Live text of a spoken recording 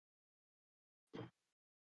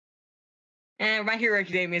My Hero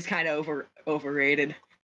Academia is kind of overrated.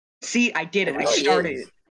 See, I did it. I really started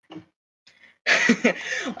it.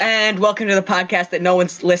 And welcome to the podcast that no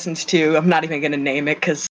one's listens to. I'm not even going to name it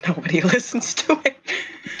because nobody listens to it.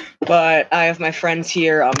 But I have my friends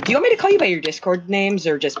here. Do you want me to call you by your Discord names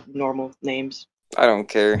or just normal names? I don't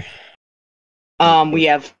care. We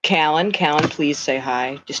have Callan. Callan, please say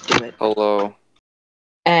hi. Just do it. Hello.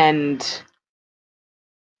 And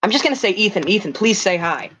I'm just going to say Ethan. Ethan, please say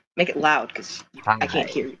hi. Make it loud because I can't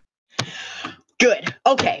hear you. Good.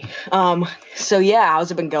 Okay. So yeah,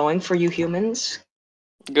 how's it been going for you humans?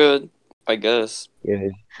 Good, I guess.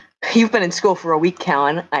 Good. You've been in school for a week,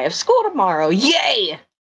 Callan. I have school tomorrow. Yay!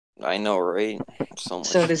 I know, right? So much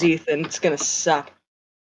So does fun. Ethan. It's gonna suck.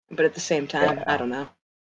 But at the same time, Yeah. I don't know.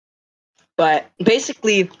 But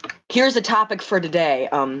basically, here's the topic for today.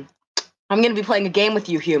 I'm gonna be playing a game with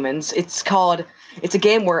you humans. It's a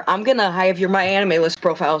game where I have your My Anime List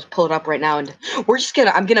profiles pulled up right now, and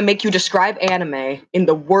I'm gonna make you describe anime in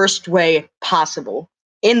the worst way possible.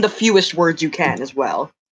 In the fewest words you can as well.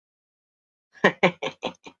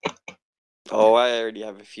 Oh, I already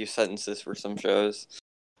have a few sentences for some shows.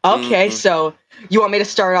 Okay, so you want me to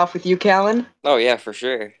start off with you, Callan? Oh yeah, for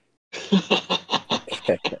sure.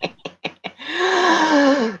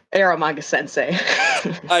 Aramanga Sensei.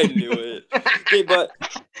 I knew it. Okay, but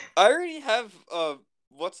I already have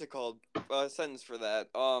what's it called? A sentence for that.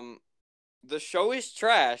 The show is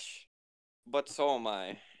trash, but so am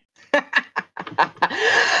I.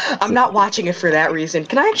 I'm not watching it for that reason.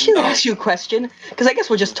 Can I actually No. ask you a question? Because I guess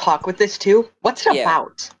we'll just talk with this too. What's it Yeah.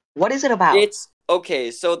 about? What is it about? It's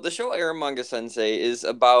okay. So the show Aramanga Sensei is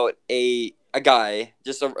about a guy.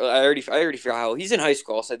 I already forgot how he's in high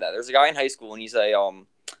school. I'll say that there's a guy in high school and he's a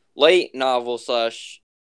light novel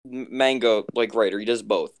 / manga writer. He does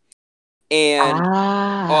both, and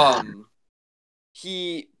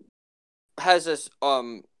he has this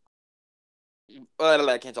I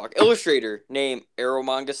can't talk. Illustrator named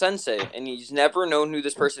Aramanga Sensei, and he's never known who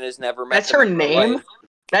this person is. Never met. That's her name. Life.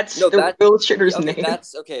 That's No, the illustrator's okay, name.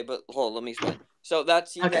 That's okay, but hold on, let me explain. So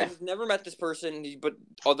he's never met this person, but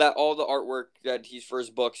all the artwork that he's for his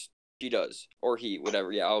books, she does, or he,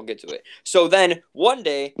 whatever. Yeah, I'll get to it. So then one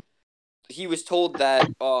day, he was told that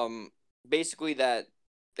basically that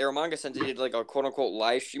Aramanga Sensei did a quote unquote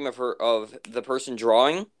live stream of the person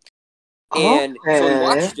drawing, and so he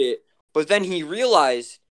watched it, but then he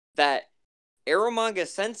realized that Aramanga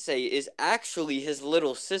Sensei is actually his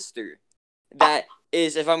little sister. That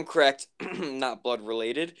is, if I'm correct, not blood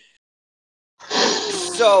related.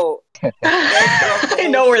 So I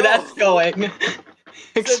know where that's going.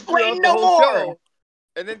 Explain no more.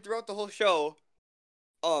 And then throughout the whole show,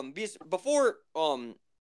 because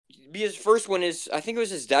first one is, I think it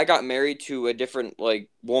was his dad got married to a different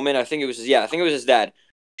woman. I think it was his dad.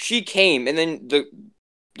 She came, and then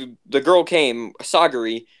the girl came,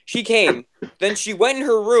 Sagari. She came, then she went in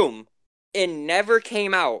her room and never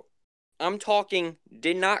came out. I'm talking,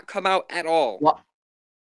 did not come out at all. What?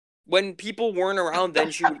 When people weren't around,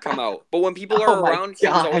 then she would come out. But when people are around, she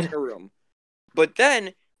was always in her room. But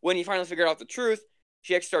then, when he finally figured out the truth,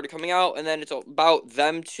 she actually started coming out, and then it's about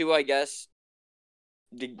them two, I guess,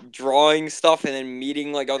 drawing stuff and then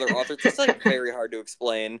meeting other authors. It's very hard to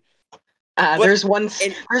explain. There's one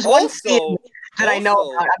scene that I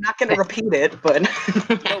know about. I'm not going to repeat it, but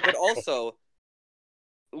no, but also,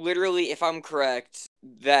 literally, if I'm correct,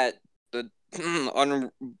 that the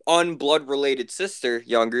unblood related sister,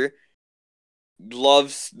 younger,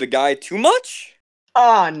 loves the guy too much.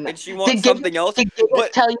 Oh, no. And she wants something else. Did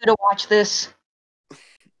Gibbet tell you to watch this?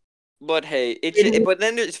 But hey, but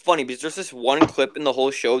then it's funny because there's this one clip in the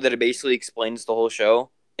whole show that it basically explains the whole show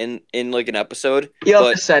in an episode. You'll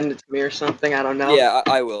have to send it to me or something. I don't know. Yeah,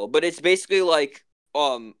 I will. But it's basically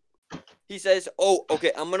he says, "Oh,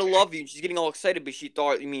 okay, I'm gonna love you." And she's getting all excited, but she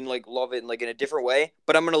thought you mean love it in a different way.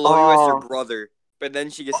 But I'm gonna love you as your brother. But then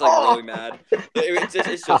she gets really mad.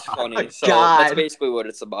 It's just funny. So that's basically what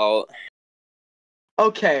it's about.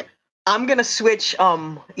 Okay, I'm gonna switch.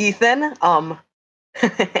 Ethan.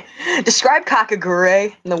 Describe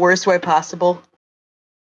Kakagure in the worst way possible.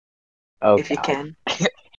 Oh, if you can.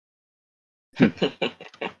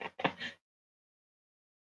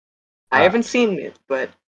 I haven't seen it, but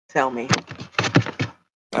tell me.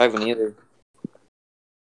 I haven't either.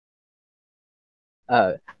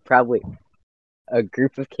 Probably a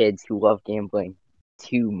group of kids who love gambling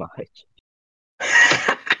too much.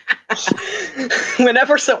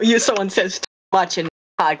 Whenever someone says too much in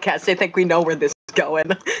podcast, they think we know where this is going.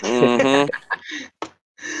 Mm-hmm.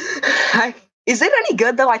 Is it any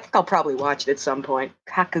good though? I think I'll probably watch it at some point.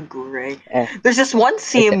 Kakagure. Eh, There's this one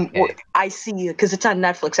scene okay. I see because it's on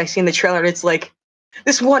Netflix. I see in the trailer. And it's like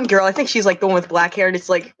this one girl. I think she's like the one with black hair. And it's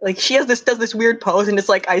like she does this weird pose, and it's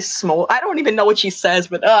like I smoke. I don't even know what she says,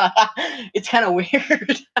 but it's kind of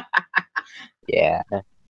weird. Yeah.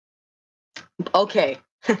 Okay,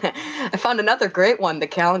 I found another great one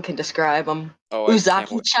that Callan can describe. Oh, I can't wait.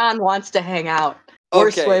 Uzaki-chan wants to hang out.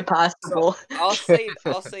 Worst Okay, way possible. So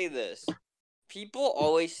I'll say this. People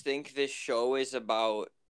always think this show is about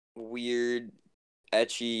weird,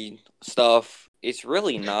 ecchi stuff. It's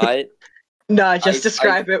really not. No, just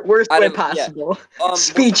describe it. Worst way possible.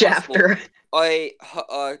 Speech after. A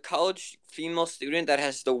college female student that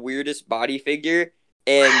has the weirdest body figure,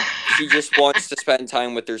 and she just wants to spend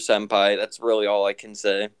time with her senpai. That's really all I can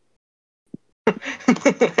say.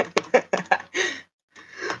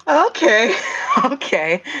 Okay.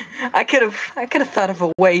 I could have thought of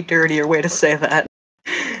a way dirtier way to say that.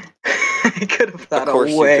 I could have thought of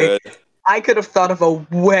a way. I could have thought of a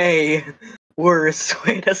way worse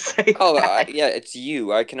way to say that. Yeah, it's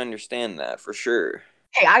you. I can understand that for sure.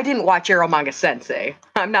 Hey, I didn't watch Eromanga Sensei.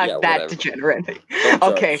 I'm not that degenerate.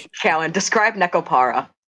 Okay, Callan, describe Nekopara.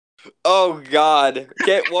 Oh God!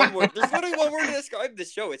 Get one word. There's literally one word to describe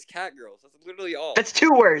this show. It's cat girls. That's literally all. That's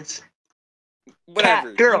 2 words. Whatever.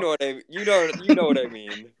 Cat girl. You know what I mean. You know what I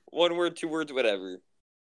mean. 1 word, 2 words, whatever.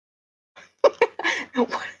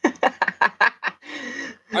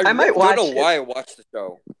 I might watch. I don't know why I watched the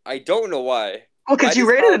show. I don't know why. Well, because you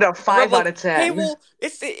rated it a 5 out of 10. Hey, well,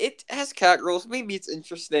 it has cat girls. Maybe it's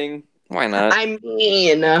interesting. Why not? I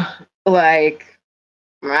mean, like,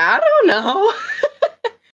 I don't know.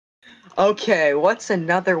 Okay, what's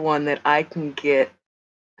another one that I can get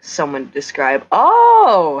someone to describe?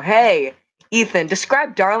 Oh, hey, Ethan,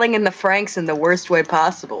 describe Darling in the Franxx in the worst way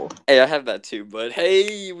possible. Hey, I have that too, but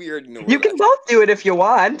hey, we already know. You can both do it if you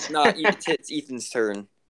want. Nah, it's Ethan's turn.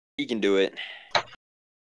 He can do it.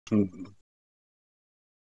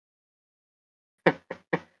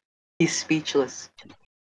 He's speechless.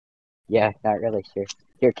 Yeah, not really sure.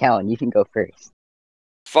 Here, Callan, you can go first.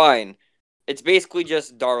 Fine. It's basically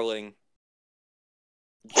just Darling.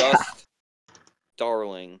 Just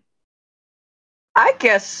Darling. I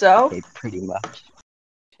guess so. Okay, pretty much.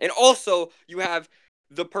 And also, you have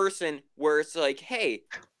the person where it's like, hey,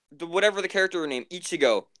 whatever the character name,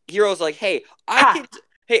 Ichigo. Hero's like, hey,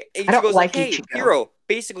 Ichigo's like, hey, Ichigo. Hero,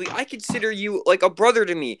 basically, I consider you like a brother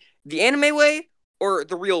to me. The anime way or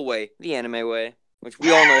the real way? The anime way, which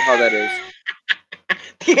we all know how that is.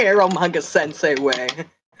 The Eromanga Sensei way.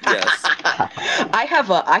 Yes.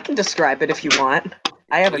 I can describe it if you want.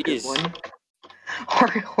 I have a good one.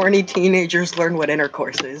 Horny teenagers learn what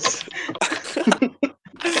intercourse is.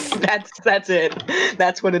 That's it.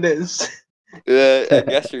 That's what it is. I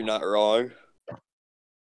guess you're not wrong.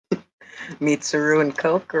 Mitsuru and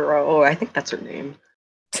Kokoro. Oh, I think that's her name.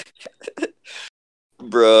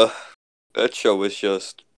 Bruh, that show was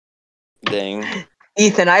just dang.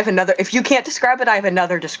 Ethan, I have another. If you can't describe it, I have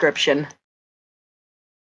another description.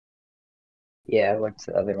 Yeah, what's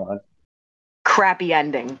the other one? Crappy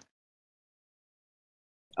ending.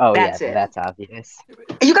 Oh, that's it. That's obvious.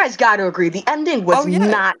 You guys got to agree. The ending was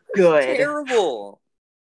not good. Terrible.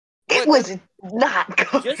 It was not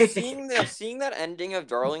good. Just seeing that ending of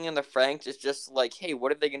Darling in the Franxx is just like, hey,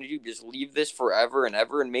 what are they going to do? Just leave this forever and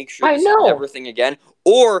ever and make sure this is never a thing again?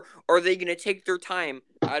 Or are they going to take their time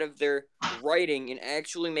out of their writing and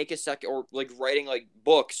actually make a second, or like writing like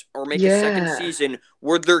books, or make a second season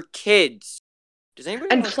where they're kids? Does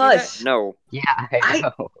anybody and plus, that? No. Yeah, I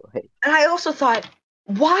know. And I also thought,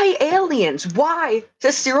 why aliens? Why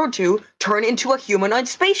does Zero 2 turn into a humanoid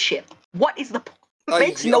spaceship? What is the point? It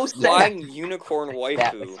makes no sense. Flying unicorn waifu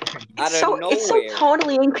out of nowhere. It's so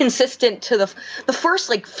totally inconsistent to the first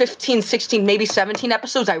like 15, 16, maybe 17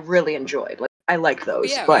 episodes I really enjoyed. Like I like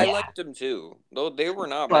those. Yeah, but, I liked them too. Though they were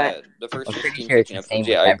not bad. The first 15, 16 episodes.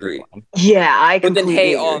 Yeah, I agree. Yeah, I completely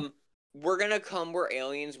agree. But then, hey, we're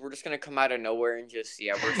aliens. We're just gonna come out of nowhere and just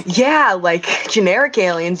like generic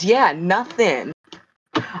aliens. Yeah, nothing.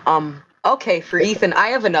 Okay, for Ethan, I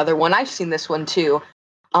have another one. I've seen this one too.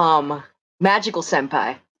 Magical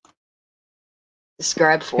Senpai.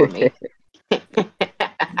 Describe for me.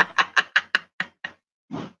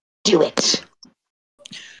 Do it.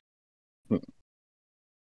 I'm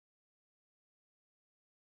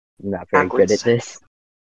not very good at this.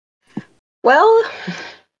 Well,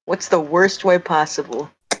 what's the worst way possible?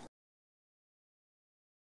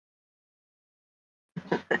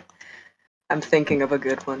 I'm thinking of a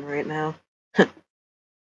good one right now.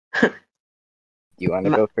 You want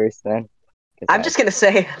to go first then? I'm just going to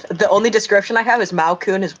say the only description I have is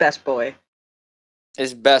Mao-kun is best boy.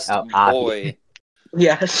 His best Oh, boy. obviously.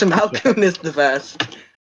 Yes, Malcolm is the best.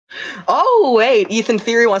 Oh, wait. Ethan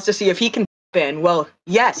Theory wants to see if he can in. Well,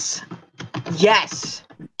 yes. Yes.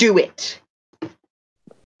 Do it.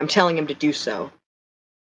 I'm telling him to do so.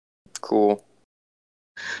 Cool.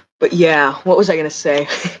 But yeah, what was I gonna say?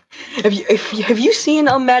 have you seen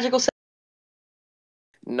Magical?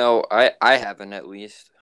 No, I haven't at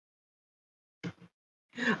least.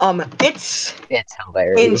 It's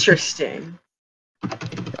hilarious. interesting.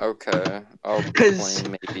 Okay, I'll Because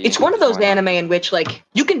complain maybe. it's one of those anime in which like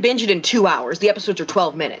you can binge it in 2 hours. The episodes are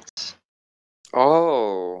 12 minutes.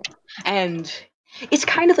 Oh. And it's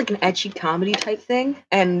kind of like an ecchi comedy type thing,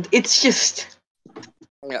 and it's just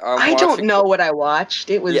Yeah, I don't know what I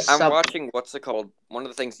watched. It was I'm watching what's it called? One of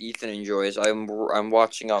the things Ethan enjoys. I'm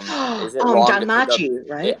watching is it wrong to pick up? Danmachi,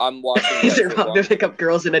 right? I'm watching. Is it wrong to pick up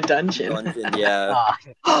girls in a dungeon? Dungeon, yeah.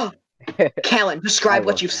 Callan, describe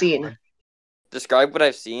what you've seen. Describe what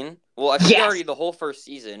I've seen. Well, I've seen already the whole first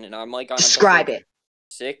season, and I'm like on describe it.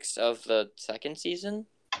 6 of the second season.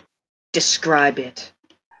 Describe it.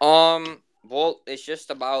 Well, it's just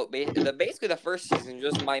about basically the first season.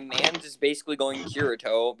 Just my man just basically going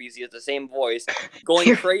Kirito because he has the same voice,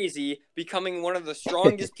 going crazy, becoming one of the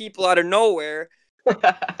strongest people out of nowhere,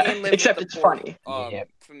 and living except with it's the poor, funny.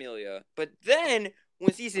 Familia. But then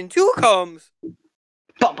when season 2 comes,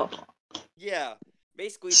 yeah,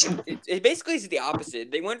 basically it basically is the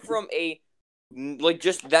opposite. They went from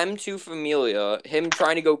just them two Familia, him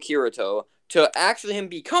trying to go Kirito, to actually him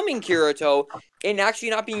becoming Kirito and actually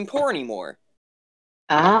not being poor anymore.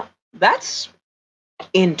 That's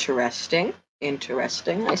interesting.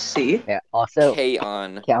 Interesting. I see. Yeah. Also,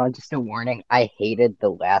 K-On. Just a warning. I hated the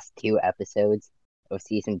last 2 episodes of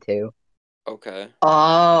season 2. Okay.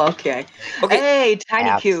 Oh, okay. Hey,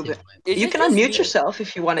 Tiny Cube. You can unmute me? yourself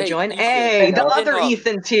if you want to join. Ethan, hey, the other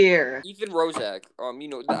Ethan's here. Ethan Rozak. I'm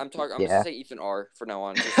just gonna say Ethan R for now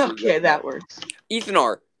on. Okay, that works. Ethan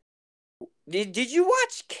R. Did you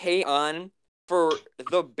watch K-On for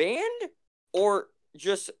the band or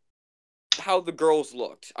just how the girls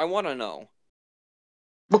looked? I want to know.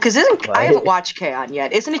 Well, because I haven't watched K-On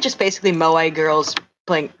yet. Isn't it just basically Moe girls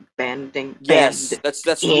playing banding? Yes,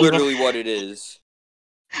 that's literally what it is.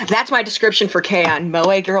 That's my description for K-On.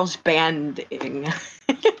 Moe girls banding.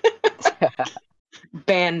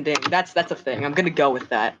 Banding. That's a thing. I'm gonna go with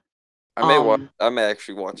that. I may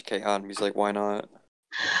actually watch K-On. He's like, why not?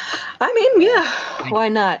 I mean, yeah, why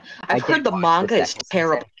not? I've heard the manga is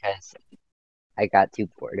terrible. Because I got too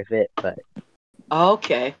bored of it, but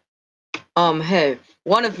okay. Hey,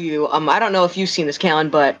 one of you, I don't know if you've seen this, Callan,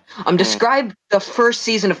 but describe the first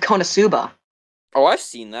season of Konosuba. Oh, I've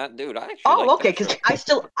seen that, dude. I actually okay, because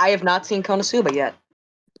I have not seen Konosuba yet.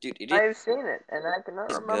 Dude, I've seen it, and I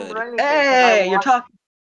cannot remember anything. Hey, you're talking.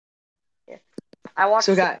 Yeah. I watched.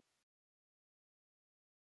 So, guy.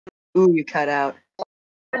 Ooh, you cut out.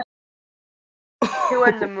 2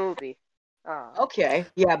 in the movie. Okay,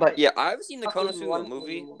 yeah, but yeah, I've seen the Konosuba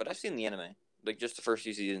movie, but I've seen the anime. Like just the first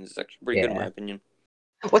 2 seasons. It's actually pretty good in my opinion.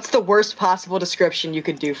 What's the worst possible description you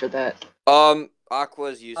could do for that?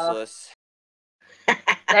 Aqua's useless.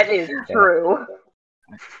 That is true.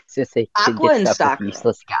 It's just a Aqua and Sakura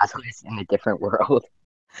useless guys in a different world.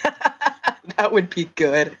 That would be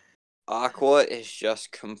good. Aqua is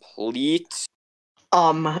just complete.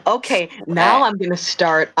 Okay, now I'm gonna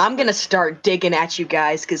start digging at you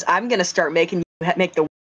guys because I'm gonna start make the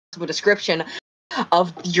description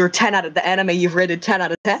of your 10 out of the anime you've rated 10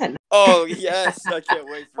 out of 10. Oh yes, I can't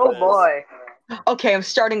wait for this. Oh boy. Okay, I'm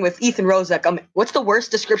starting with Ethan Rozak. What's the worst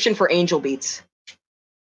description for Angel Beats?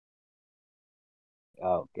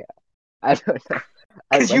 Oh god, I don't know.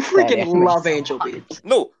 Because you freaking love Angel Beats.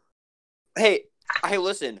 No, hey,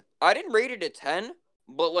 listen. I didn't rate it a 10.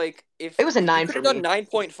 But like, if it was a 9 for me, done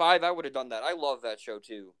 9.5, I would have done that. I love that show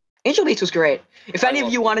too. Angel Beats was great. If any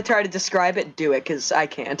of you want to try to describe it, do it, because I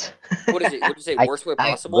can't. What is it? What did you say? Worst way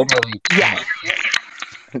possible? Yeah.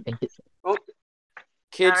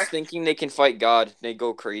 Kids thinking they can fight God, they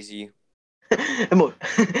go crazy.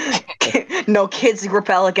 No, kids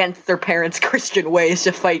rebel against their parents' Christian ways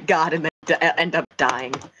to fight God and then end up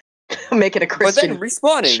dying. Make it a Christian. But then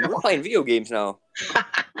respawning. We're playing video games now.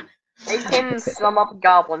 They can sum up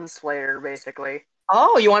Goblin Slayer, basically.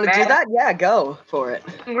 Oh, you want to do that? Yeah, go for it.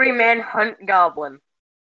 Hungry man hunt goblin.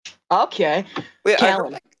 Okay. Wait,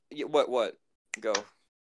 what? Go.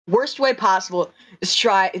 Worst way possible is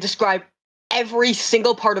describe every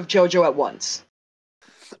single part of JoJo at once.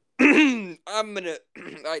 I'm gonna...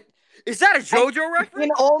 Is that a JoJo reference?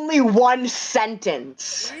 In only one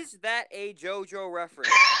sentence. Is that a JoJo reference?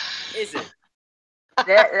 Is it?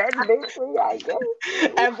 That's basically, I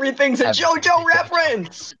guess. Everything's a JoJo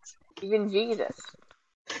reference. Even Jesus.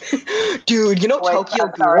 Dude, you know Wait, Tokyo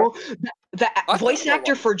I'm sorry. Ghoul? The voice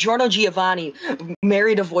actor for Giorno Giovanni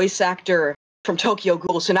married a voice actor from Tokyo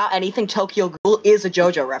Ghoul, so now anything Tokyo Ghoul is a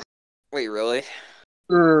JoJo reference. Wait, really?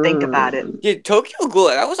 Think about it. Yeah, Tokyo Ghoul.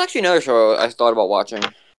 That was actually another show I thought about watching.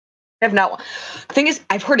 I have not. The thing is,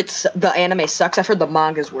 I've heard the anime sucks. I've heard the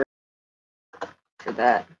manga's worse for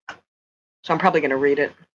that, so I'm probably gonna read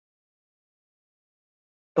it.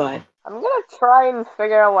 But I'm gonna try and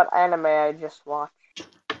figure out what anime I just watched.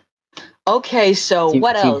 okay, so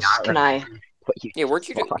what else can I? Yeah, weren't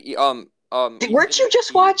you Weren't you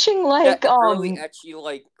just watching like that really ecchi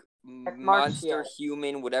like monster yeah.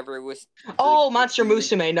 human whatever it was? Oh, Monster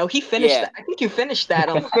Musume. No, he finished that. I think you finished that.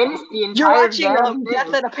 I finished the entire You're watching damn Death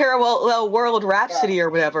thing. at a Parallel World Rhapsody or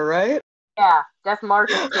whatever, right? Yeah, Death March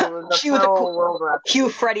 2, the Parallel World Rhapsody. Cue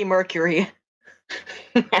Freddie Mercury.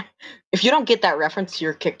 If you don't get that reference,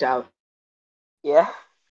 you're kicked out. Yeah.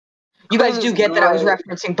 You guys do get that I was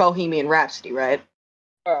referencing Bohemian Rhapsody, right?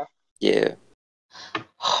 Yeah.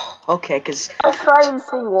 Okay, because I'll try and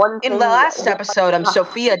see one thing. in the last episode,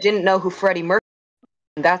 Sophia didn't know who Freddie Mercury was,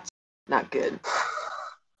 and that's not good.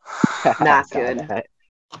 Not good.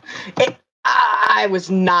 I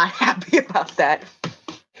was not happy about that.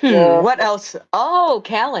 Yeah. What else? Oh,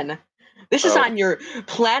 Callan. This is on your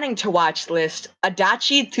planning to watch list.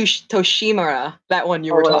 Adachi Toshimura. That one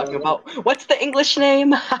you were talking about. What's the English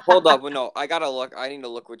name? Hold up. No, I gotta look. I need to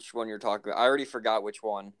look which one you're talking about. I already forgot which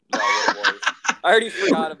one. What it was. I already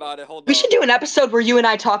forgot about it. Hold on. We should do an episode where you and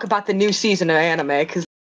I talk about the new season of anime. Cause...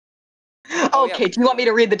 Okay, do you want me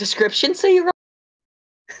to read the description so you...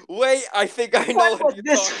 Wait, I think I know what was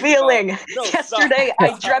this feeling? No, yesterday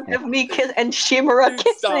I dreamt of me and Shimura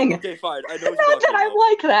kissing. Okay, fine. I know what you're talking about. I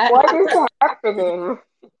like that. What is happening?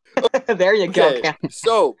 There you go, Cam.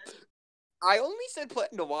 So, I only said plan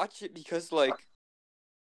to watch it because, like,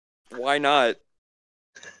 why not?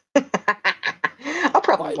 I'll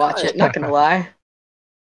probably watch it, not gonna lie.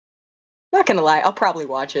 Not gonna lie, I'll probably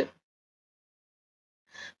watch it.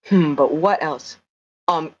 But what else?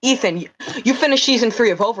 Ethan, you finished season 3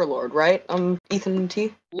 of Overlord, right? Ethan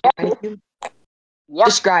T? Yep.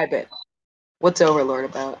 Describe it. What's Overlord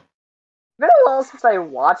about? It's been a while since I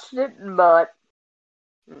watched it, but...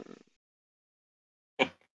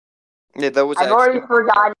 Yeah, that was I've already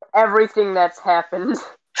forgotten everything that's happened.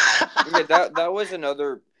 Yeah, that was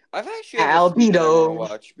another... I've actually Albedo.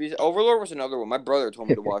 Watch. Overlord was another one. My brother told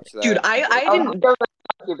me to watch that. Dude, I didn't...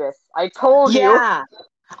 I told you. Yeah.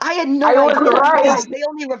 I had no idea. Right. They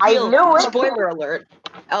only reveal... Spoiler alert.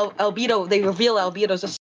 Albedo, they reveal Albedo's a...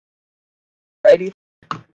 Right?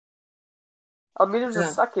 Albedo's a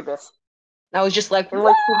succubus. I was just like, in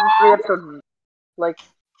like season 3 episode, like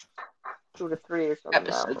 2 to 3 or something.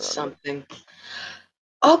 Episode something.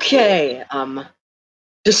 Okay,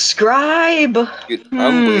 describe. Dude,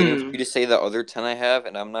 I'm waiting for you to say the other 10 I have,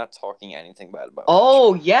 and I'm not talking anything bad about it.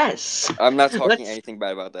 Oh, yes. I'm not talking anything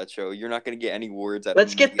bad about that show. You're not going to get any words out of me.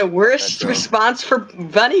 Let's get the worst response for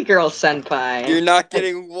Bunny Girl Senpai. You're not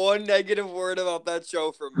getting one negative word about that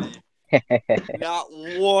show from me. Not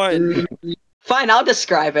one. Fine, I'll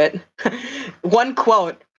describe it. One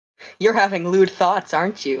quote. You're having lewd thoughts,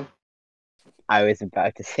 aren't you? I was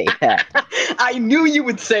about to say that. I knew you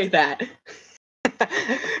would say that.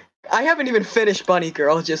 I haven't even finished Bunny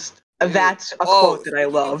Girl, just that's a quote that I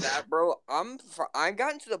love. That, bro, I've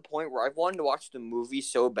gotten to the point where I've wanted to watch the movie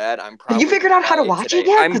so bad. I'm probably. You figured out how to watch it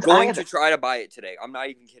yet? I'm going to try to buy it today. I'm not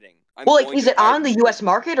even kidding. Is it on the U.S.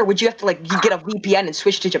 market, or would you have to you get a VPN and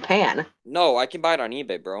switch to Japan? No, I can buy it on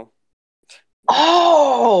eBay, bro.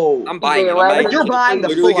 Oh, I'm buying it. You're buying I'm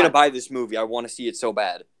literally gonna buy this movie. I want to see it so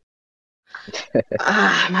bad.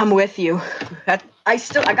 I'm with you. I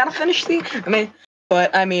gotta finish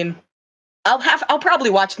I'll probably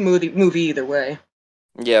watch the movie either way.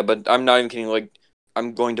 Yeah, but I'm not even kidding.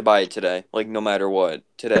 I'm going to buy it today. No matter what,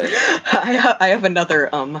 today. I have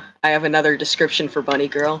another description for Bunny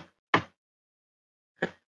Girl.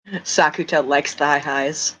 Sakuta likes thigh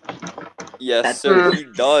highs. Yes, sir, he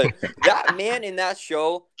does. That man in that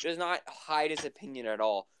show does not hide his opinion at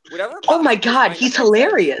all. Whatever. Oh my god, he's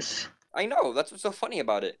hilarious. I know. That's what's so funny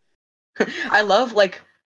about it. I love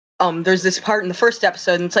there's this part in the first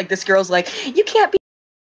episode, and it's this girl's like, you can't be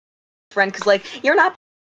a friend because you're not.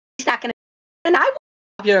 He's not gonna. And I,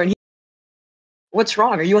 and what's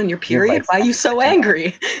wrong? Are you on your period? Why are you so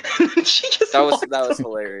angry? She just that was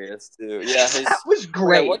hilarious too. Yeah, that was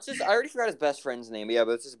great. I already forgot his best friend's name. Yeah,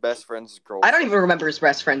 but it's his best friend's girl. I don't even remember his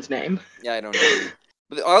best friend's name. Yeah, I don't know.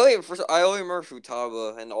 But I only remember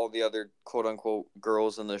Futaba and all the other quote unquote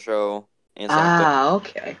girls in the show. and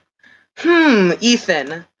something. Okay.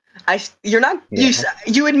 Ethan. You're not. Yeah.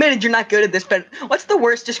 You admitted you're not good at this, but what's the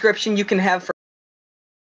worst description you can have for?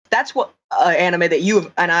 That's what anime that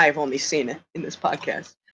you and I have only seen in this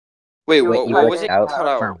podcast. Wait, Wait, you what was worked it? out Cut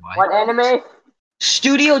out. for What anime?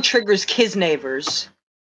 Studio Trigger's Kiznavers.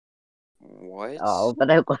 What? Oh,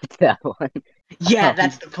 but I liked that one. Yeah,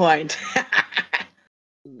 that's the point.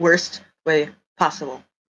 Worst way possible.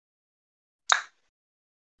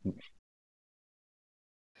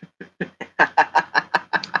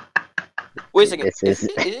 Wait a second. This Is is-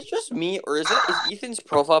 it just me, or is Ethan's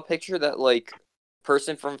profile picture that like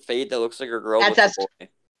person from Fate that looks like a girl with That's- a boy?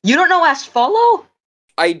 You don't know Ask Follow?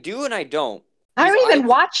 I do and I don't. I haven't even I've-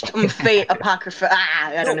 watched Fate Apocrypha.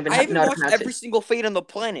 I don't even I haven't know how to watched pronounce every it. single Fate on the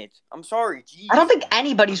planet. I'm sorry, jeez. I don't think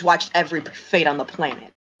anybody's watched every Fate on the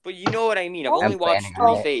planet. But you know what I mean. I've I'm only watched planning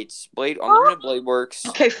on 3 it. Fates. Unlimited Blade Works.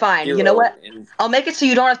 Okay, fine. You know Hero, what? and- I'll make it so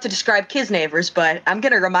you don't have to describe Kiznavers, but I'm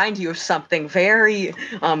gonna remind you of something very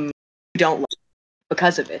you don't like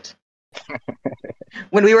because of it.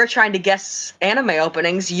 When we were trying to guess anime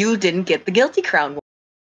openings, you didn't get the Guilty Crown one.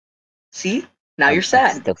 See? Now you're I'm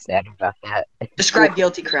sad. still sad about that. Describe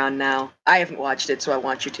Guilty Crown now. I haven't watched it, so I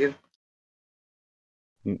want you to.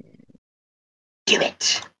 Hmm. Do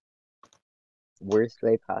it. Worst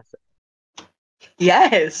way possible.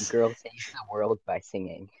 Yes. Girl saves the world by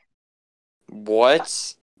singing.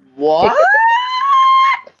 What? What?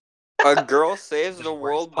 A girl saves the worst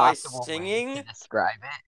world by possible way singing? to describe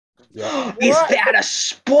it. Yeah. Is What? that a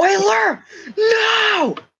spoiler?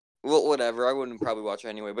 No. Well, whatever. I wouldn't probably watch it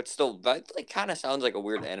anyway, but still, that like kind of sounds like a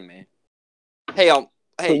weird anime. Hey, Well,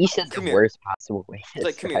 hey, you said the come here. worst possible way to It's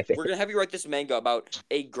like, come here. describe We're it. gonna have you write this manga about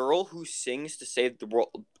a girl who sings to save the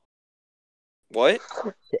world. What?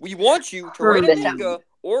 We want you to write a That manga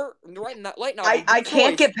or write a light novel. I Your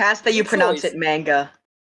can't choice. get past that you Your pronounce choice. it manga.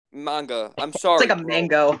 Manga. I'm It's sorry. like a bro.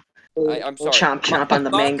 mango. I'm sorry. Chomp chomp on the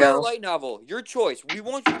Manga mango. or light novel. Your choice. We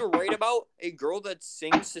want you to write about a girl that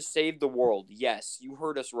sings to save the world. Yes, you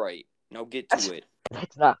heard us right. Now get to That's- it.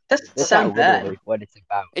 That's not. Doesn't That's sound not bad. literally what it's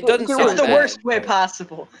about. It doesn't It's sound It's the bad, worst way but-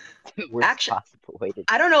 possible. The worst Actually- possible way to.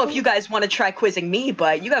 I don't know if you guys want to try quizzing me,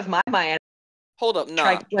 but you have my mind. Hold up, nah.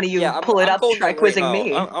 Try, one of you Yeah, pull it I'm up, going try there right quizzing now.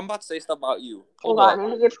 me. I'm about to say stuff about you. Hold Hold on, up.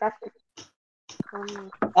 let me get back to.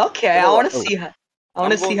 Okay, I Hold want up. to see how. I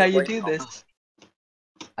want to I'm see going how to you right do now. this.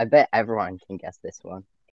 I bet everyone can guess this one.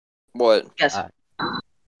 What? Yes.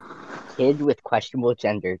 Kid with questionable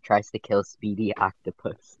gender tries to kill Speedy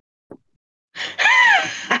Octopus.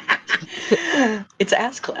 It's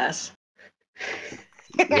ass class.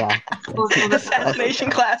 Yeah. Assassination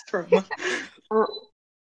classroom.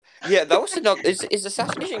 Yeah, that was enough. Is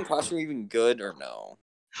Assassination Classroom even good or no?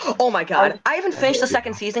 Oh my god. I haven't finished the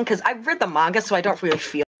second season because I've read the manga, so I don't really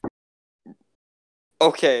feel.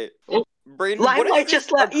 Okay. Brayden, what Limelight is just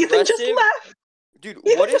this laughed. Ethan just aggressive- laughed. Dude,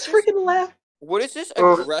 Ethan what is just this? freaking laughed. What is this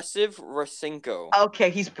aggressive Rasenko?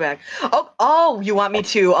 Okay, he's back. Oh, you want me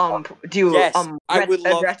to do Yes, I would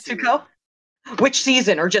love Retsuko? Which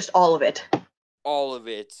season or just all of it? All of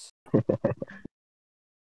it.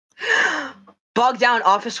 Bogged down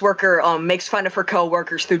office worker makes fun of her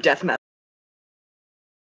co-workers through death metal.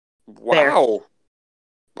 There. Wow.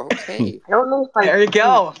 Okay. I don't know if I. There you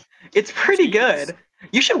go. It's pretty Jeez. good.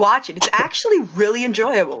 You should watch it. It's actually really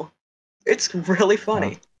enjoyable. It's really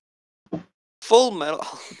funny. Full Metal.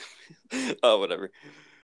 Oh, whatever.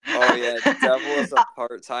 Oh yeah, Devil is a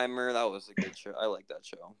part timer. That was a good show. I like that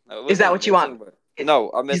show. Is that what you want? No,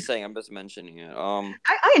 I'm just saying. I'm just mentioning it.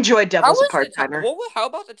 I enjoyed Devil's how a was part the timer. How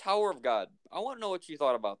about the Tower of God? I want to know what you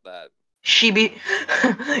thought about that. Shibi.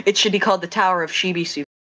 It should be called the Tower of Shibisu.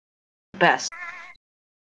 Best.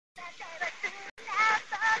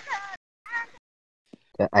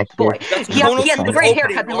 I Boy, hear. That's he has Konosuba the great opening.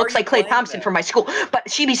 haircut that Why looks are you like Clay playing Thompson that? from my school. But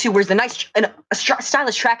Shibisu wears a nice,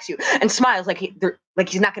 stylish tracksuit and smiles like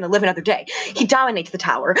he's not going to live another day. He dominates the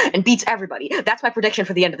tower and beats everybody. That's my prediction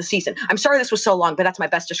for the end of the season. I'm sorry this was so long, but that's my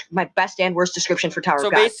best and worst description for Tower So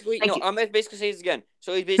of God. basically, Thank no, you. I'm gonna basically say this again.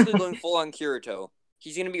 So he's basically going full on Kirito.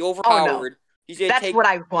 He's gonna be overpowered. He's gonna That's take. what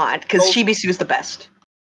I want because Go- Shibisu is the best.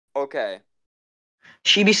 Okay.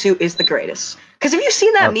 Shibisu is the greatest. Because have you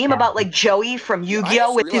seen that Okay. meme about like Joey from I Yu-Gi-Oh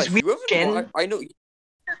just with his realized weird you haven't skin? wa- I know.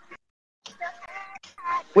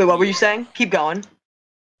 Wait, what were you saying? Keep going.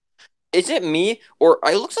 Is it me or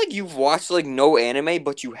it looks like you've watched like no anime,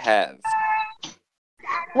 but you have?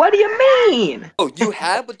 What do you mean? Oh, you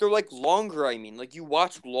have, but they're like longer. I mean, like you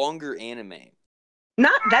watch longer anime.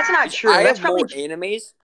 That's not true. I That's have more probably.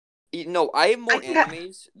 animes. No, I have more I think I-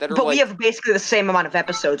 animes that are But like. we have basically the same amount of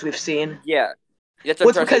episodes we've seen. Yeah, That's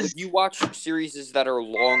what Well, I'm trying to because say. You watch series that are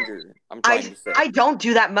longer. I'm trying to say. I don't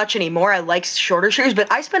do that much anymore. I like shorter series,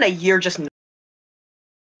 but I spent a year just.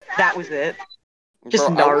 That was it. Just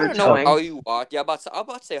Bro, I want to know Narutoing. how you watch. Yeah, I'm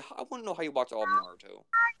about to say. I want to know how you watch all of Naruto.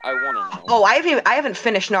 I want to know. Oh, I haven't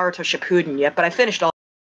finished Naruto Shippuden yet, but I finished all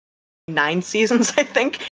 9 seasons, I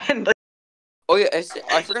think. And like, Oh yeah,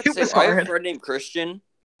 I forgot to It say. was I have a hard. friend named Christian.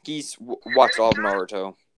 He's watched all of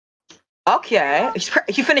Naruto. okay,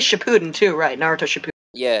 he finished Shippuden too, right? Naruto Shippuden.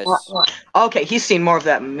 Yes. Okay, he's seen more of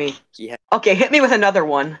that than me. Yeah. Okay, hit me with another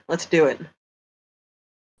one. Let's do it.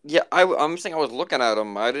 Yeah, I'm saying I was looking at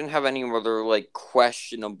him. I didn't have any other like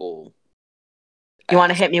questionable. You want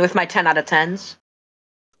to hit me with my 10 out of 10s?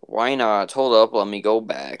 Why not? Hold up, let me go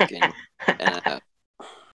back and.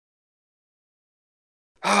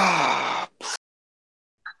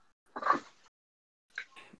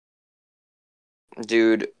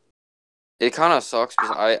 Dude, it kind of sucks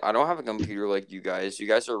because I don't have a computer like you guys. You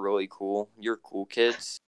guys are really cool. You're cool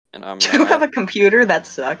kids, and I'm Do you have not. a computer? That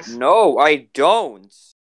sucks. No, I don't.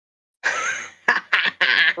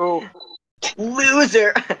 Oh,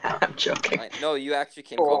 Loser. I'm joking. No, you actually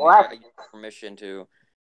can call me. I get permission to.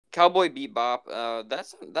 Cowboy Bebop.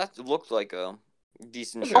 That looked like a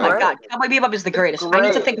decent show. Oh my Right. god, Cowboy Bebop is the greatest. I need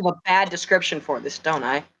to Great. think of a bad description for this, don't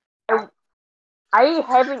I? I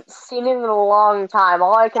haven't seen it in a long time.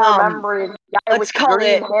 All I can remember is the guy let's with call green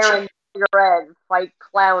it- hair and cigarette fight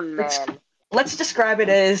Clown Let's- Man. Let's describe it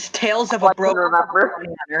as Tales of All a I can Broken remember.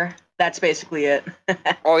 Bounty Hunter. That's basically it.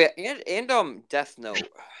 Oh yeah, and Death Note.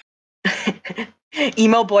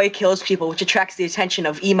 Emo boy kills people, which attracts the attention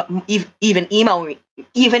of even emo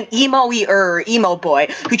boy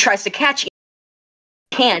who tries to catch.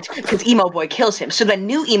 Can't because emo boy kills him. So the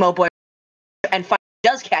new emo boy and finally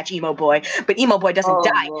does catch emo boy, but emo boy doesn't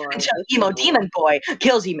die until emo demon boy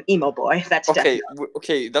kills emo boy. That's Okay, Death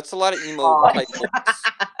okay, that's a lot of emo Oh. type books.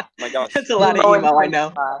 My gosh. That's a lot of emo, I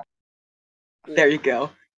know. There you go.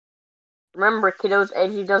 Remember, kiddos,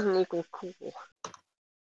 edgy doesn't equal cool.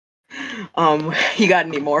 You got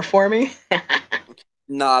any more for me?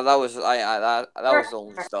 Nah, that was that was the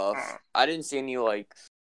only stuff. I didn't see any like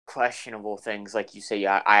questionable things like you say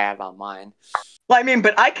I have on mine. Well, I mean,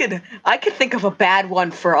 but I could think of a bad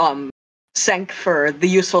one for for the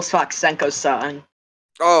useful fox Senko-san.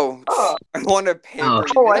 Oh, Oh. I want to pamper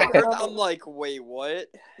you. Oh, When I I heard know. that, I'm like, wait, what?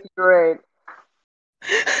 Great.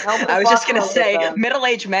 I was just gonna Fox say, Senko-san.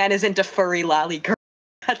 middle-aged man is into furry lolly girl.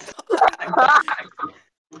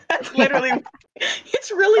 That's literally.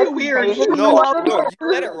 It's really That's weird. He basic. No, loves- no,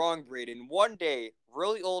 you said it wrong, Brayden. One day,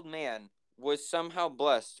 really old man was somehow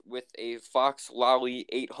blessed with a fox lolly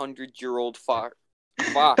 800-year-old fox.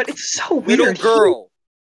 But it's so Little weird. girl.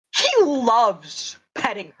 He loves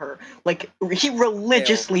petting her. Like he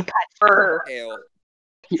religiously pets her. Hell.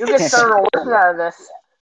 You can start a lesson out of this.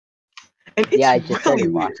 And it's Yeah, I just really started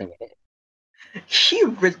weird. watching it. He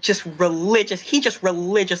just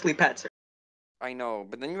religiously pets her. I know,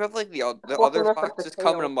 but then you have like the other Looking at the foxes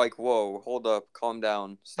coming. potato. I'm like, whoa, hold up, calm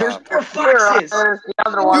down, There's stop. more Here, foxes. there's the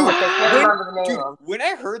other one, Dude, which I can't remember the name Dude, of. when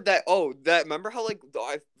I heard that, remember how like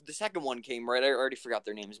the second one came, right? I already forgot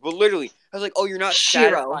their names, but literally, I was like, oh, you're not Shiro.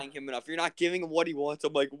 satisfying him enough. You're not giving him what he wants.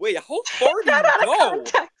 I'm like, wait, how far do That out you of go?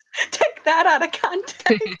 context. Take that out of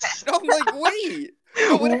context. And I'm like, wait.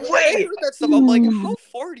 No, when I Wait. heard that stuff, I'm like, how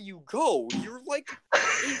far do you go? You're like,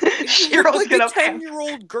 you Shiro's look like gonna a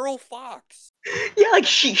 10-year-old girl fox. Yeah, like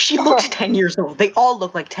she looks 10 years old. They all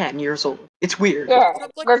look like 10 years old. It's weird. Yeah,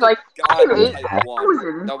 Except, there's the like God I'm type one.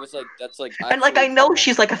 8,000. That was like, that's like. And like I actually- know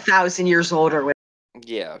she's like 1,000 years older with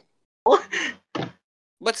Yeah.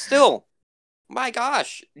 But still, my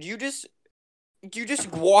gosh, you just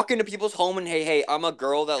walk into people's home and hey, I'm a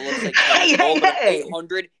girl that looks like 10 years old, but I'm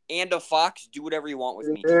 800 and a fox. Do whatever you want with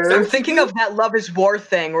me. I'm thinking of that Love Is War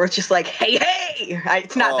thing where it's just like, hey.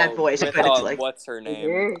 It's not that voice, with, but it's like. what's her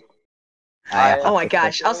name? Oh my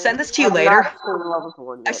gosh, I'll send this to you later.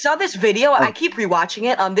 I saw this video. I keep rewatching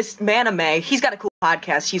it. This Maname, he's got a cool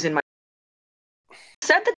podcast. He's in my.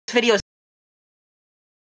 Said that this video is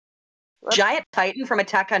giant Titan from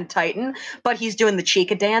Attack on Titan, but he's doing the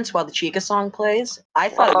Chica dance while the Chica song plays. I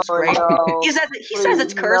thought it was great. No. He says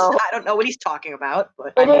it's cursed. No. I don't know what he's talking about,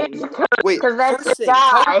 but I It mean, is Wait, because that's first the thing,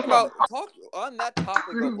 guy. talk on that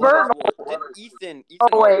topic of Verbal. Love Is War, did Ethan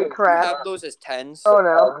Oh, wait, do you crap. have those as 10s? Oh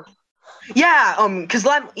no. yeah, because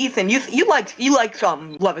Ethan, you liked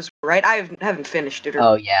Love Is War, right? I haven't finished it.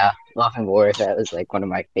 Oh yeah, Love and War. That was like one of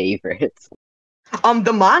my favorites. The I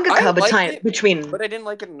mangaka liked it, between. But I didn't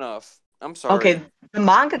like it enough. I'm sorry. Okay, the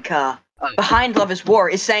mangaka behind Love Is War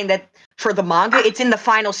is saying that for the manga, it's in the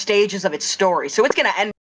final stages of its story, so it's gonna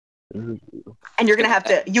end Ooh. And you're gonna have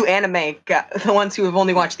to, you anime, the ones who have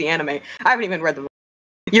only watched the anime. I haven't even read the movie.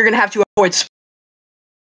 You're gonna have to avoid.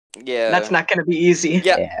 Yeah. That's not gonna be easy.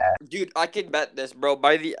 Yeah. Dude, I could bet this, bro.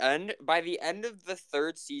 By the end of the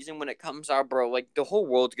third season, when it comes out, bro, like the whole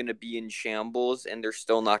world's gonna be in shambles, and they're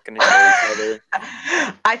still not gonna tell each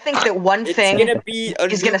other. I think that one thing It's gonna be a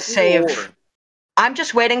is gonna nuclear save. war. I'm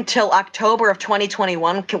just waiting till October of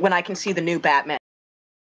 2021 when I can see the new Batman,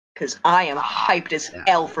 because I am hyped as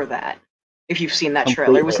hell for that. If you've seen that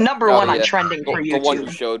trailer, it was number one on trending for The one you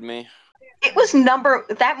YouTube. showed me. It was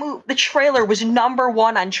the trailer was number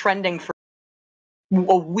one on trending for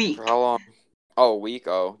a week. For how long? Oh, a week?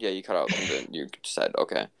 Oh, yeah, you cut out something you said.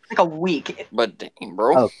 Okay. Like a week. But dang,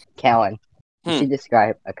 bro. Oh, Callan, you Hmm. should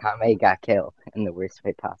describe Akame got killed in the worst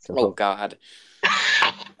way possible. Oh, God.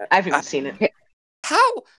 I haven't even seen it.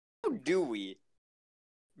 How do we?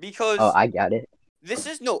 Because Oh, I got it. this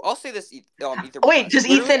is no. I'll say this. Ethan. Wait, does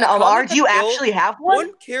Literally, Ethan Akame do you got killed. actually have one?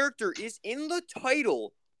 One character is in the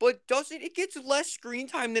title, but it gets less screen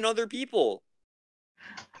time than other people.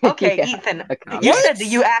 Okay, Yeah, Ethan, Akame. you What? said that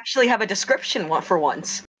you actually have a description for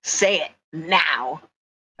once. Say it now.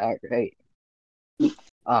 All right.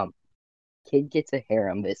 Kid gets a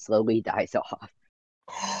harem that slowly dies off.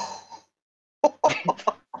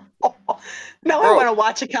 Now I Bro. want to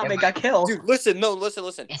watch Akame got killed. Dude, listen.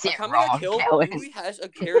 Listen. Is it Akame wrong, got killed Callan? literally has a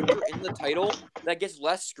character in the title that gets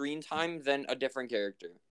less screen time than a different character.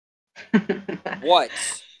 What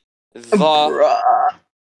the Bruh.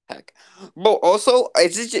 heck? But also,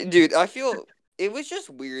 dude, I feel it was just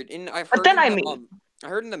weird, and I've heard. But then I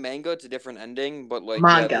heard in the manga it's a different ending, but like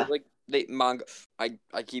Manga. Yeah, they manga. I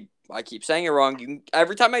keep saying it wrong.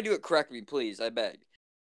 Every time I do it correctly, please, I beg.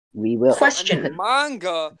 We will. Question. In the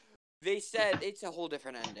manga, they said it's a whole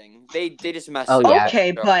different ending. They just messed Oh, it up. yeah.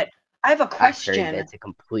 Okay, but I have a I've heard question. that's a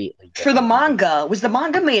completely For the different manga, was the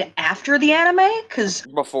manga made after the anime? Because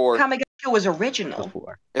Before. Akame ga Kill was original.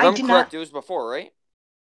 before. If I I'm did correct, it was before, right?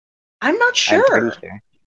 I'm not I'm sure. pretty sure.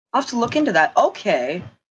 I'll have to look into that. Okay.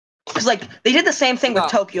 Because, like, they did the same thing with No.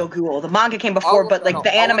 Tokyo Ghoul. The manga came I'll before, look but, that like, up.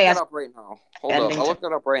 the I'll anime look has... that up right now. Hold ending up. I'll to- look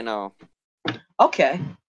that up right now. Okay.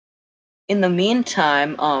 In the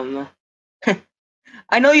meantime,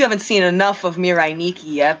 I know you haven't seen enough of Mirai Nikki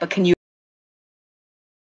yet, but can you...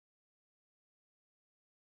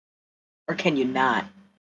 Or can you not?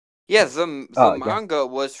 Yeah, the Oh, yeah. manga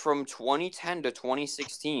was from 2010 to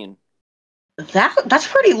 2016. That's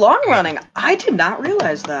pretty long running. I did not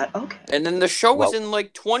realize that. Okay. And then the show was Well- in,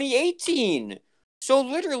 like, 2018. So,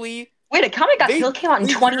 literally... Wait, Akame got They- Kill came out in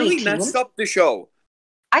They 2018? really messed up the show.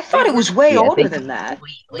 I thought it was way Yeah, older they than that.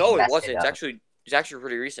 completely No, it messed wasn't. up. It's actually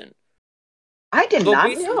pretty recent. I did So not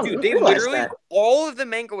basically, dude, they realize literally that. all of the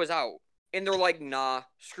manga was out, and they're like, "Nah,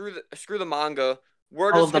 screw the manga.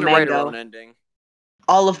 We're All just of the gonna write our manga. own ending."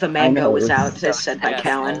 All of the mango know, was it's out, so as said by Yes,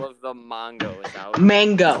 Callan. all of the manga was out.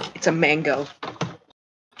 Mango. It's a mango.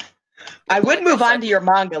 I would Like move I on said- to your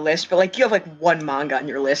manga list, but like you have like one manga on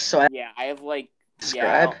your list, so I Yeah, I have like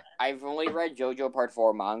describe. I've only read JoJo Part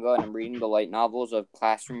 4 manga, and I'm reading the light novels of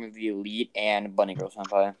Classroom of the Elite and Bunny Girl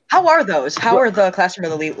Senpai. How are those? How are the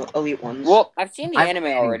Classroom of the Elite ones? Well, I've seen the I'm anime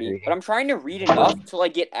planning already, reading. but I'm trying to read enough till I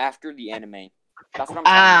get after the anime. That's what I'm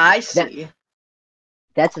trying I to do. see.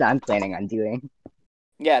 That's what I'm planning on doing.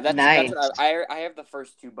 Yeah, that's Nice. what I have the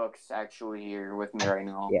first 2 books actually here with me right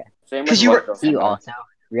now. Yeah. Same 'Cause with you Bunny were- Girl Do you Senpai. also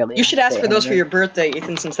really? You should like ask the for those for anime? your birthday,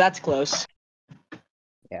 Ethan, since that's close.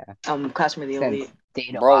 Yeah. Classroom of the Since Elite.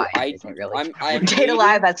 Data Bro, Live isn't really. I'm Data waiting.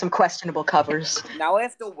 Live had some questionable covers. Now I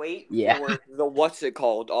have to wait Yeah. for the what's it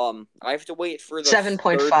called? I have to wait for the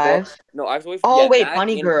 7.5. third book. No, I have to wait for Oh wait, that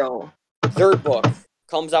Bunny and Girl. third book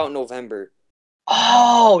comes out in November.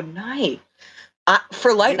 Oh, nice.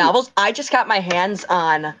 For light Dude. novels, I just got my hands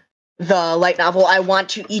on the light novel I Want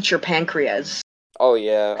to Eat Your Pancreas. Oh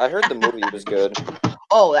yeah, I heard the movie was good.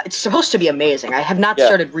 Oh, it's supposed to be amazing. I have not Yeah.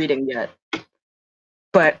 started reading yet.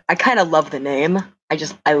 But I kind of love the name.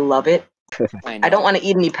 I love it. I don't want to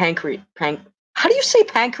eat any pancreas. How do you say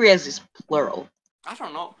pancreas is plural? I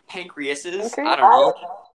don't know. Pancreases? Okay. I don't know.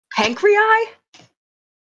 Pancreas?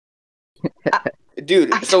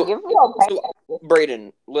 Dude, so Give me a So,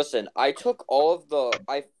 Brayden, listen. I took all of the.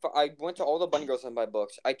 I went to all the Bunny Girl Senpai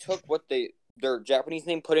books. I took what their Japanese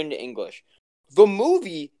name put into English. The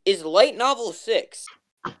movie is light novel 6.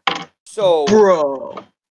 So Bro.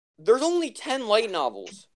 there's only 10 light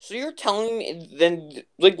novels. So you're telling me then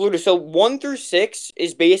like literally, so 1 through 6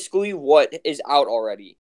 is basically what is out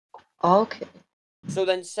already. Okay. So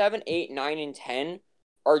then 7, 8, 9, and 10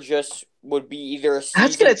 are just would be either a season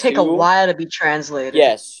That's gonna take a 2. while to be translated.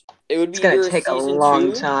 Yes, it would be It's gonna either take a season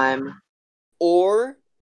long 2, time. or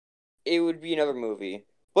it would be another movie.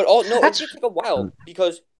 But no, it That's did take a while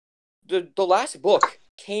because the last book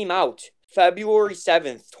came out February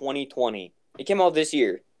 7th, 2020. It came out this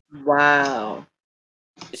year. wow.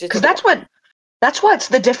 It just Because took a while. that's what's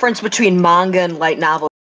the difference between manga and light novel.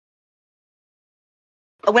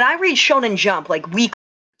 When I read Shonen Jump, like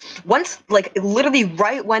once, like literally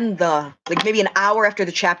right when like maybe an hour after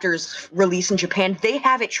the chapter's release in Japan, they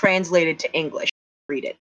have it translated to English. Read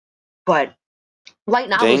it, but light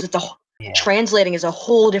novels, translating is a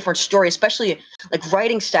whole different story, especially like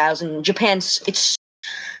writing styles in Japan. It's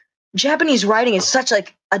Japanese writing is such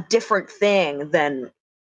like a different thing than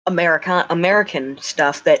American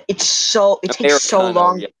stuff that it takes so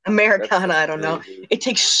long. Yeah. Americana, I don't know. Crazy. It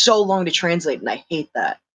takes so long to translate, and I hate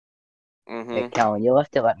that. Hey, Kellen, you'll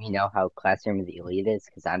have to let me know how Classroom of the Elite is,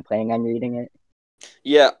 because I'm planning on reading it.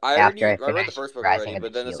 Yeah, I read the finish first book Rising already, of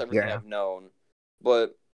but the then that's Shield everything Hero. I've known.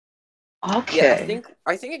 But Okay. yeah,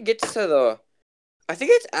 I think it gets to I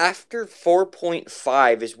think it's after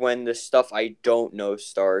 4.5 is when the stuff I don't know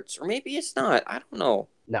starts, or maybe it's not. I don't know.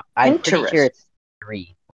 No, I'm pretty sure it's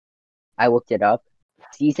 3. I looked it up.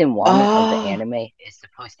 Season 1 of the anime is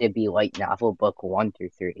supposed to be light novel book 1 through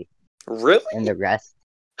 3. Really? And the rest,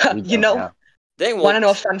 we you don't know. Dang, Want to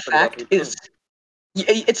know a fun fact? It's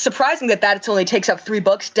surprising that it only takes up 3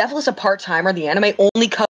 books. Devil is a part-timer. The anime only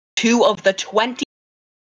covers 2 of the 20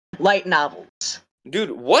 light novels.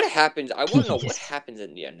 Dude, what happens? I want to know what happens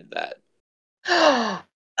in the end of that.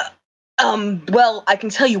 Well, I can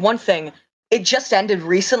tell you one thing. It just ended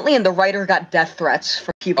recently, and the writer got death threats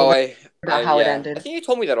from people about how it ended. I think you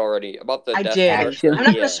told me that already about the death did. threats. I'm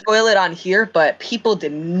not going to spoil it on here, but people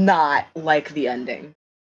did not like the ending.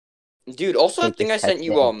 Dude, also that thing I sent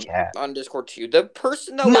you on Discord too. The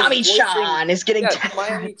person that was Mami-chan is getting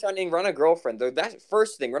Mami-chan and Run a Girlfriend. That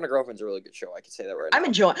first thing, Run a Girlfriend's a really good show. I can say that right now. I'm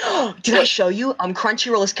enjoying. Did I show you?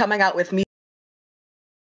 Crunchyroll is coming out with me.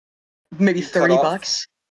 Maybe $30.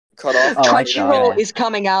 Cut off. Crunchyroll is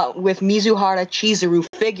coming out with Mizuhara Chizuru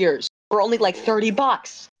figures for only like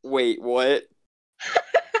 $30. Wait, what?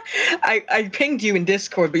 I pinged you in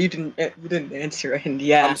Discord, but you didn't answer. And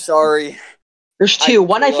yeah, I'm sorry. There's 2.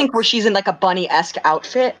 One I think where she's in like a bunny-esque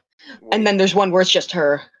outfit, and then there's one where it's just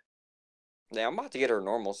her. Yeah, I'm about to get her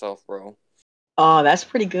normal self, bro. Oh, that's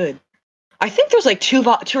pretty good. I think there's like 2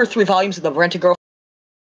 or 3 volumes of the Rent a Girl.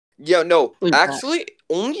 Yeah, no, actually,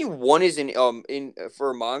 only one is in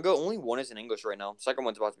for manga. Only one is in English right now. Second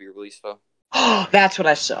one's about to be released though. Oh, that's what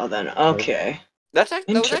I saw then. Okay. That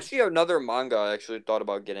was actually another manga I actually thought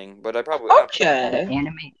about getting, but I probably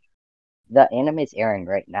The anime's airing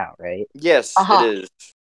right now, right? Yes, it is.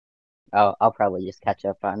 Oh, I'll probably just catch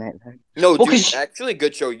up on it then. No, dude, it's actually a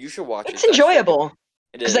good show. You should watch it. It's enjoyable.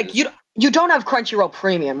 Because like you don't have Crunchyroll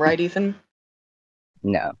Premium, right, Ethan?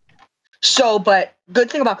 No. So, but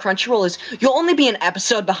good thing about Crunchyroll is you'll only be an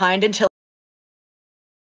episode behind until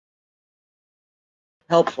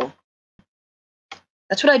helpful.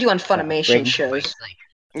 That's what I do on Funimation shows.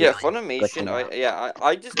 Yeah, Funimation.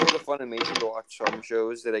 I just go to Funimation to watch some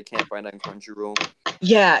shows that I can't find on Crunchyroll.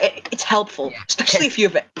 Yeah, it's helpful, especially if you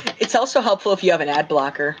have. It's also helpful if you have an ad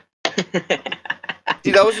blocker.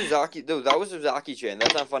 See, that was Uzaki. That was Uzaki-chan.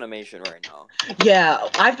 That's on Funimation right now. Yeah,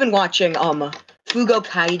 I've been watching Fugo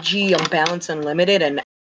Kaiji, Balance Unlimited, and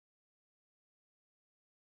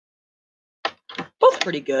both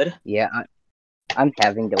pretty good. Yeah, I'm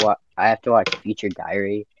having to watch. I have to watch Future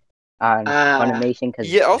Diary on Funimation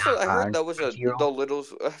because also I heard that was the little.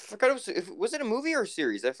 I forgot was it a movie or a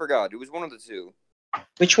series? I forgot. It was one of the 2.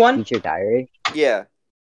 Which one? Future Diary. Yeah,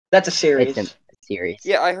 that's a series. It's a series.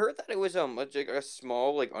 Yeah, I heard that it was like a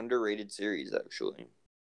small like underrated series actually.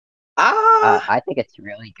 I think it's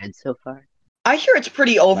really good so far. I hear it's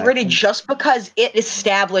pretty overrated just because it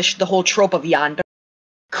established the whole trope of yandere,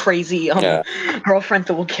 crazy girlfriend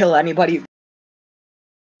that will kill anybody.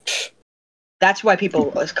 That's why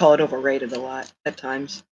people call it overrated a lot at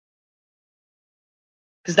times.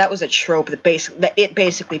 Because that was a trope that it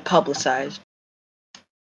basically publicized.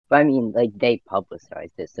 But I mean, like, they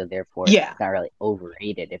publicized it, so therefore it's not really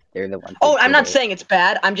overrated if they're the ones. Oh, I'm not saying it's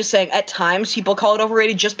bad. I'm just saying at times people call it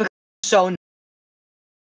overrated just because it's so.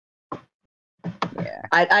 Yeah.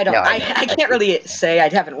 I can't really say I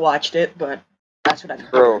haven't watched it, but that's what I've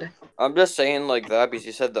heard. Bro, I'm just saying like that because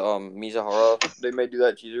you said the Mizuhara. They may do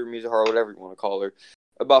that Chizuru, Mizuhara, whatever you want to call her,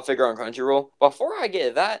 about figure on Crunchyroll. Before I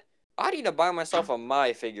get that, I need to buy myself a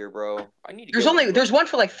My figure, bro. I need to. There's one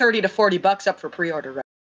for like $30 to $40 up for pre-order. Right?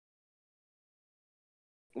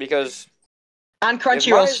 Because on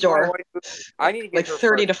Crunchyroll store, I need to get like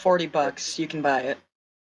 $30 to $40. You can buy it.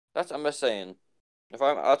 I'm just saying.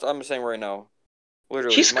 I'm just saying right now.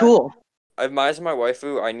 Literally, she's cool. If Maya's my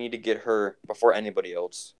waifu, I need to get her before anybody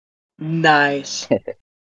else. Nice.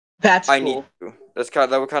 That's I cool. need to.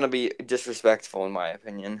 That would kind of be disrespectful in my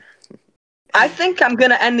opinion. I think I'm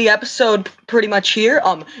gonna end the episode pretty much here.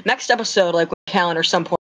 Next episode, like with calendar, some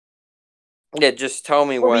point. Yeah, just tell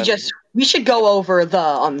me Or when. we should go over the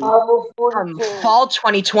fall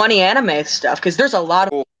 2020 anime stuff because there's a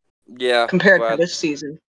lot of Yeah, compared to this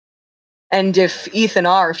season. And if Ethan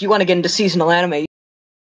if you want to get into seasonal anime,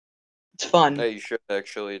 it's fun. Yeah, you should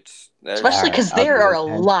actually. Especially because there are a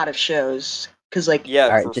lot of shows. Because like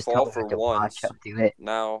for fall for once. Do it.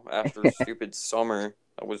 Now after stupid summer,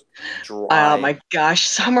 I was dry. Oh my gosh,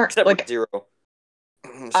 summer Except like Zero.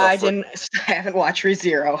 I haven't watched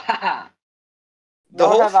ReZero. Haha. The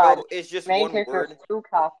whole show is just one word.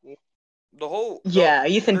 The whole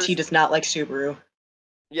Ethan T does not like Subaru.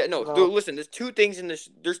 Yeah, no. Dude, listen. There's two things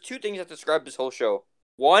that describe this whole show.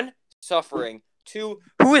 One, suffering. Two,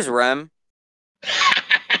 who is Rem?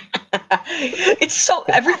 It's so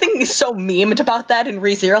everything is so memed about that in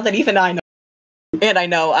ReZero that even I know, and I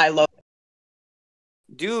know I love.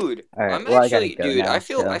 Dude, I'm actually, dude. Now, I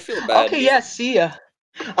feel bad. Okay, yeah. See ya.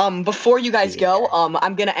 Before you guys go,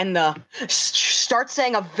 I'm gonna end start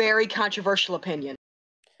saying a very controversial opinion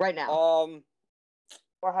right now.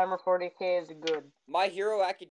 Warhammer 40K is good. My Hero Academia.